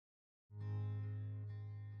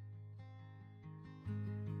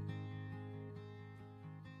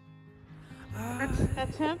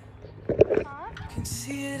That's him? Can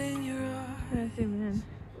see it in your eyes. I'm gonna zoom in.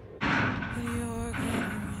 And you're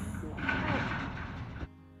gonna run.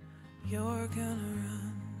 You're gonna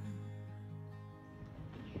run.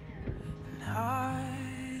 And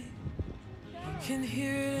I can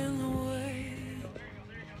hear it in the way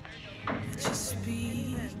that you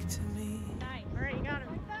speak to me. Alright, you got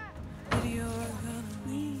him. That you're gonna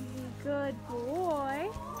leave. Good boy.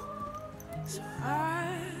 So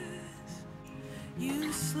as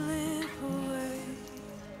you slip away,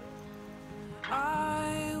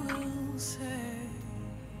 I will say,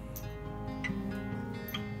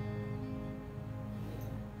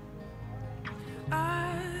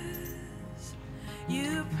 as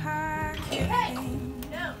you pack your things,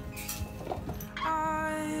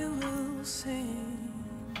 I will sing.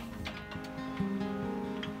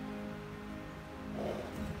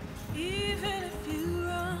 Even if you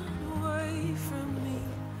run away from me,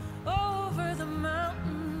 over the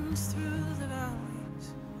mountains, through the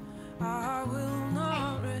valleys, I will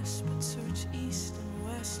not rest but search east and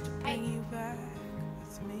west to bring you back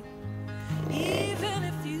with me. Even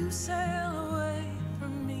if you sail away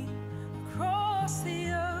from me, across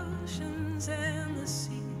the oceans and the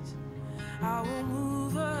seas, I will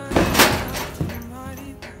move again like the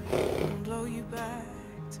mighty bird and blow you back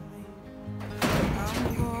to me.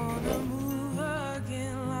 I'm gonna move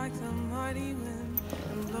again like the mighty wind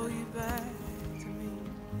and blow you back to me.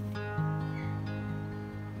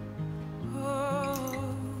 Oh,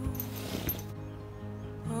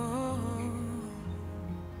 oh,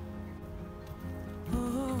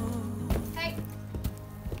 oh. Hey.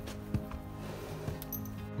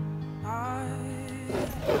 I've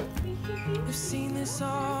seen this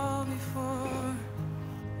all before.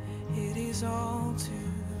 It is all too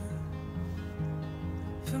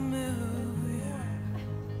familiar.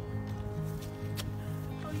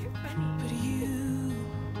 Oh, you're funny. But you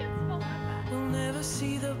will never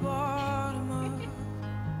see the bottom of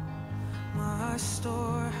my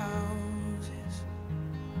storehouses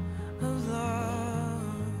of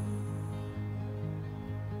love.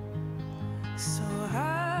 So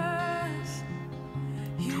as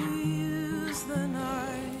you use the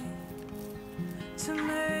night to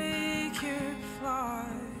make your flight,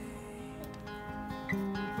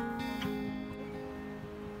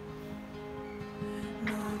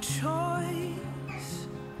 no choice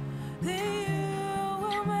that you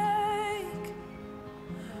will make,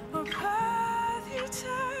 or path you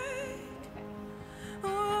take,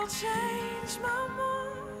 will change my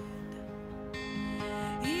mind.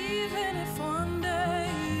 Even if one day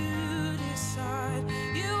you decide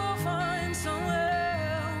you will find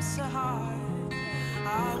somewhere else to hide,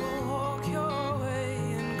 I will walk your way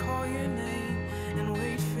and call your name and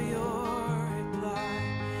wait for your reply.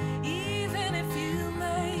 Even if you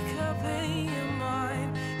make up in your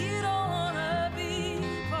mind you don't wanna be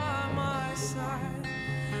by my side,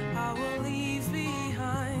 I will leave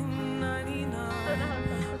behind 99.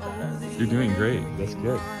 Oh, that You're doing you'll great. be That's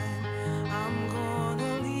good. mine. I'm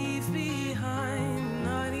gonna leave behind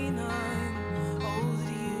 99. Oh,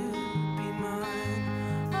 that you be mine.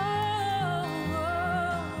 Oh,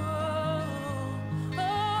 oh, oh,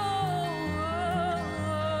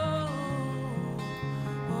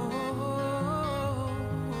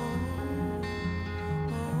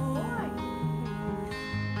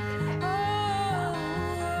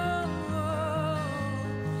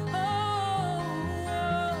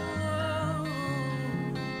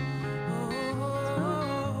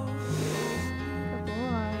 Good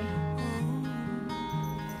boy.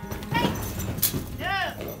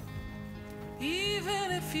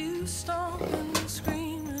 even if you stomp and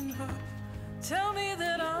scream and huff, tell me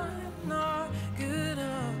that I'm not good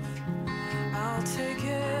enough, I'll take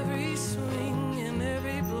every swing and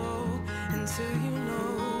every blow until you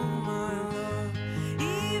know my love.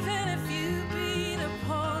 Even if you beat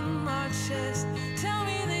upon my chest, tell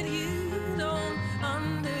me that you don't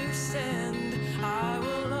understand, I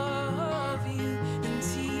will love you and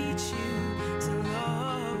teach you to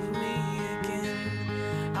love me again.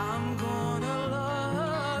 I'm gonna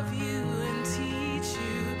love you and teach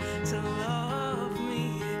you to love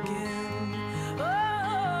me again. Oh,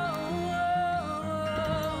 oh,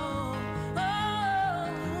 oh, oh, oh,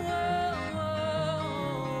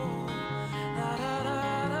 oh, oh. Da, da,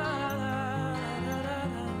 da, da, da, da,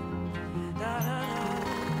 da, da, da, da.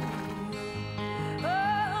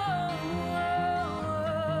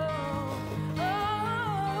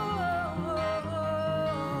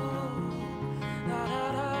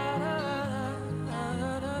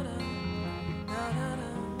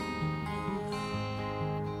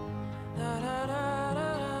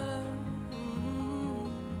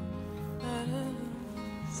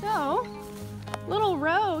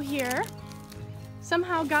 row here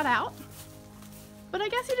somehow got out, but I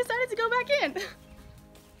guess he decided to go back in.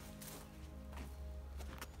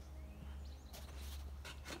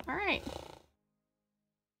 All right.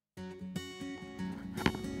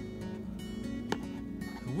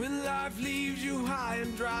 When life leaves you high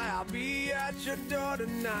and dry, I'll be at your door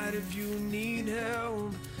tonight if you need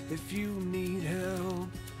help, if you need help.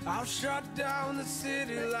 I'll shut down the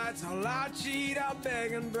city lights, I'll lie, cheat, I'll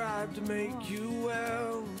beg and bribe to make you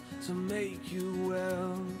well, to make you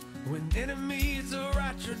well. When enemies are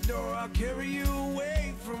at your door, I'll carry you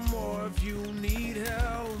away from more if you need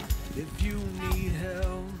help, if you need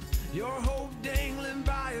help. Your hope dangling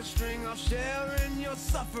by a string, I'll share in your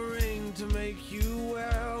suffering to make you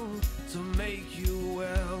well, to make you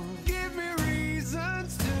well. Give me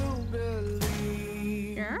reasons to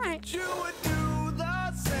believe that you would do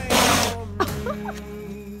the same for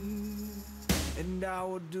me, and I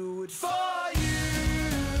will do it for you,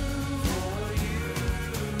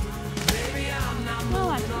 Baby, I'm not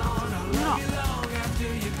moving on, I'll love you long after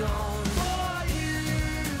you're gone.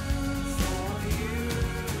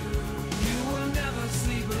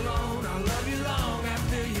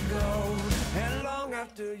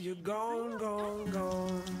 After you're gone, gone,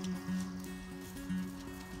 gone.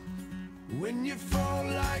 When you fall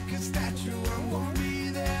like a statue, I'm gonna be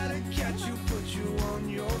there to catch you, put you on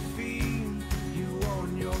your feet, you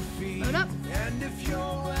on your feet. And if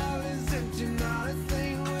your well is empty, not a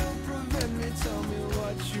thing will prevent me. Tell me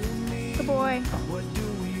what you need. Good boy. What do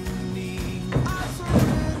you need? I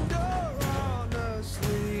surrender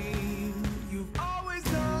honestly. You've always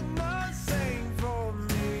done the same for me.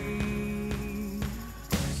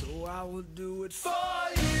 I will do it for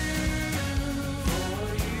you,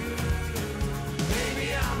 Baby,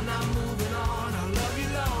 I'm not moving on, I'll love you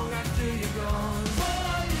long after you're gone.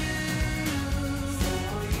 For you,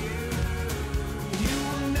 you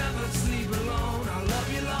will never sleep alone, I'll love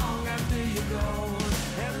you long after you're gone.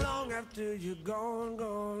 And long after you're gone,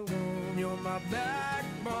 gone, gone. You're my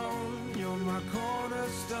backbone, you're my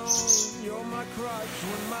cornerstone, you're my crutch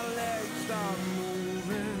when my legs stop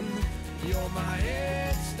moving. You're my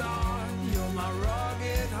head start, you're my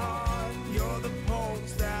rugged heart, you're the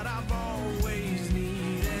pulse that I've always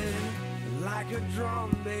needed. Like a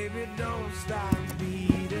drum, baby, don't stop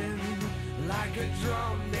beating. Like a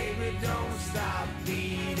drum, baby, don't stop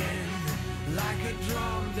beating. Like a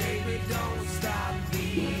drum, baby, don't stop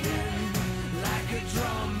beating. Like a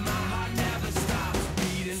drum, my heart never stops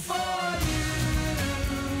beating. For you,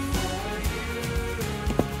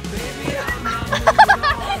 baby, I'm not moving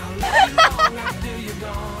on. Long after you're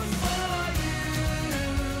gone.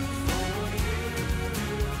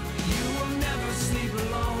 You will never sleep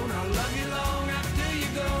alone. I'll love you long after you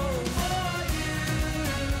go.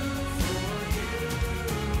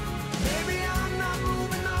 Baby, I'm not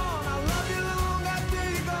moving on. I'll love you long after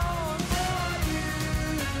you're gone.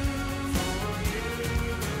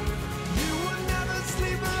 You will never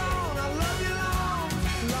sleep alone. I'll love you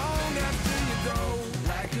long after you go.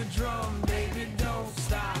 Like a drum, baby, don't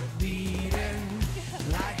stop.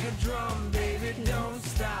 Like a drum, baby, don't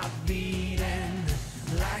stop beating.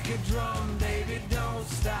 Like a drum, baby, don't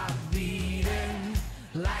stop beating.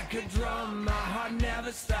 Like a drum, my heart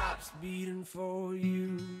never stops beating for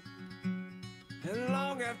you. And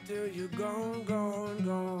long after you're gone, gone,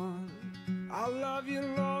 gone, I'll love you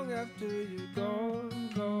long after you're gone,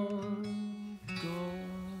 gone, gone.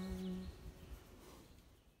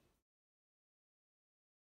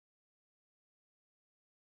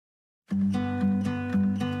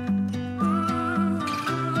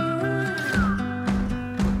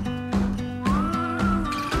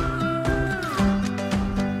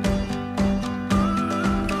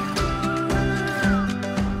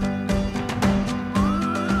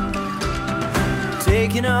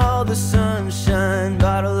 Taking all the sunshine,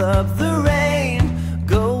 bottle up the rain.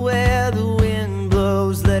 Go where the wind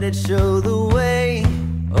blows, let it show the way.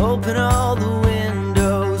 Open all the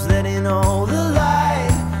windows, let in all the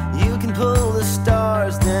light. You can pull the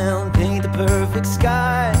stars down, paint the perfect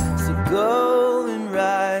sky. So go and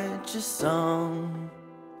write your song.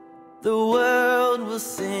 The world will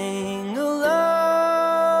sing along.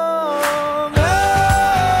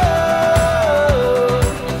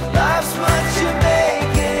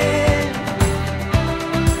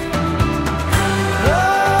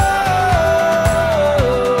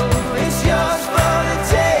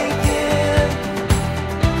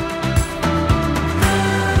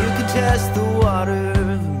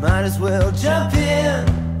 Jump in,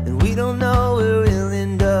 and we don't know where we'll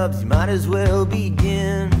end up. You might as well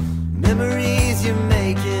begin. Memories you're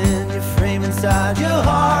making, you frame inside your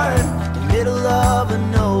heart. The middle of a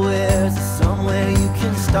nowhere, so somewhere you can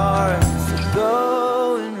stars, so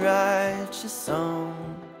go and write your song.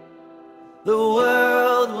 The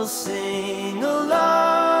world will sing along.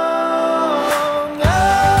 Oh,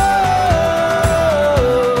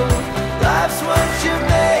 life's what you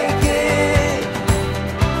make it.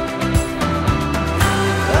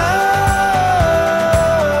 Oh,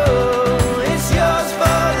 it's yours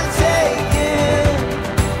for the taking.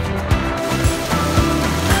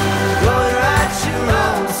 Go and write your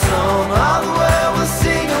own song. All the world will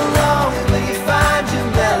sing along, and when you find your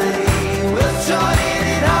melody, we'll join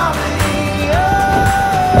in harmony.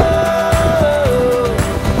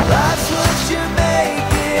 Life's what you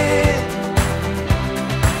make it.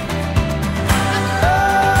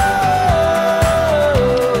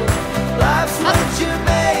 Life's what you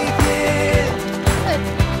make it.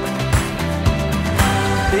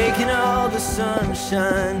 Baking all the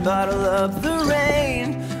sunshine, bottle up the rain.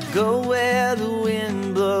 Go where the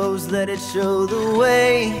wind blows, let it show the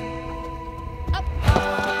way.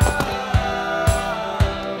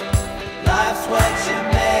 Life's what you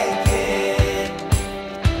make it.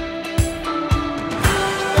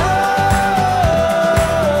 Oh,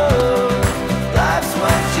 life's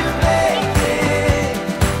what you make it.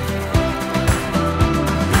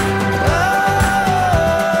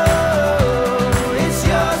 Oh, it's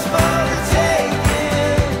yours for the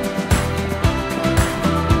taking.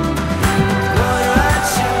 Go and write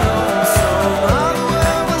your own song. All the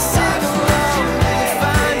world will sing along. When you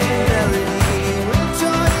find your melody, we'll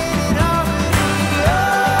join in harmony. Oh,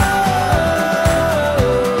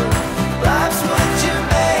 life's what you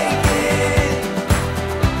make it.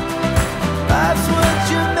 Life's what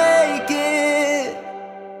you make it.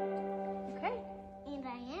 Okay, And I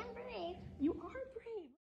am brave. you are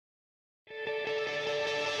brave.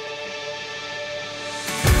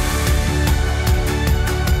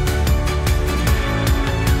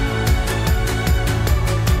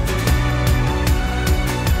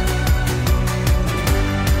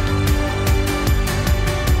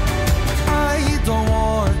 I don't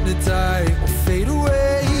want to die or fade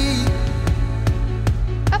away.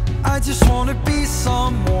 I just want to be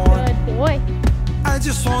someone. Good boy. I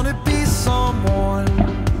just want to be someone.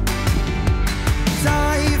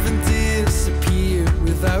 Dive and disappear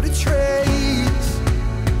without a trace.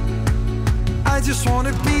 I just want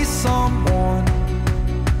to be someone.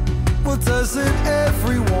 Well, doesn't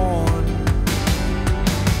everyone?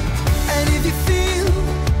 And if you feel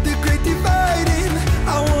the great dividing,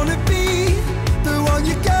 I wanna be the one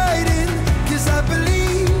you're guiding. 'Cause I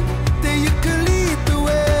believe that you can lead the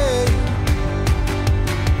way.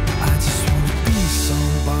 I just wanna be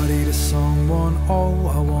somebody to someone. Oh,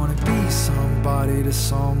 I wanna be somebody to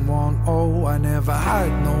someone. Oh, I never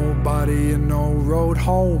had nobody and no road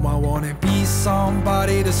home. I wanna be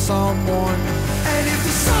somebody to someone. And if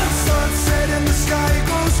the sun starts setting, the sky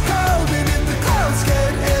goes cold, and if the clouds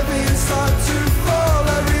get heavy and start to fall,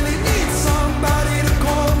 I really need somebody to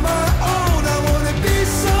call my own. I wanna be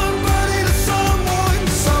somebody to someone.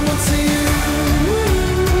 Someone to you,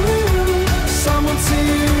 someone to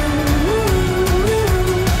you,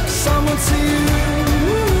 someone to you,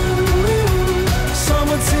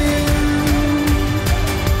 someone to you.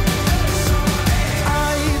 I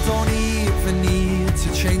don't even need to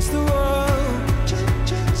change the world.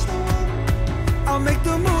 I'll make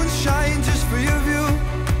the moon shine just for your view.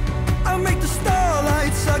 I'll make the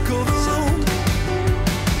starlight circle the room.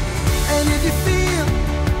 And if you feel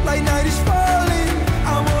like night is falling,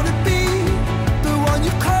 I wanna be the one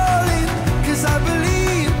you're calling. 'Cause I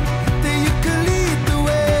believe that you can lead the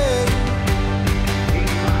way.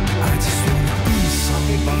 I just wanna be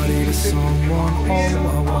somebody to someone. Oh,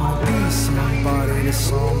 I wanna be somebody to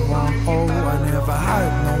someone. Oh, I never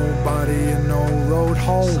had nobody and no road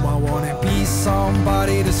home. I wanna be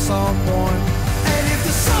somebody to someone.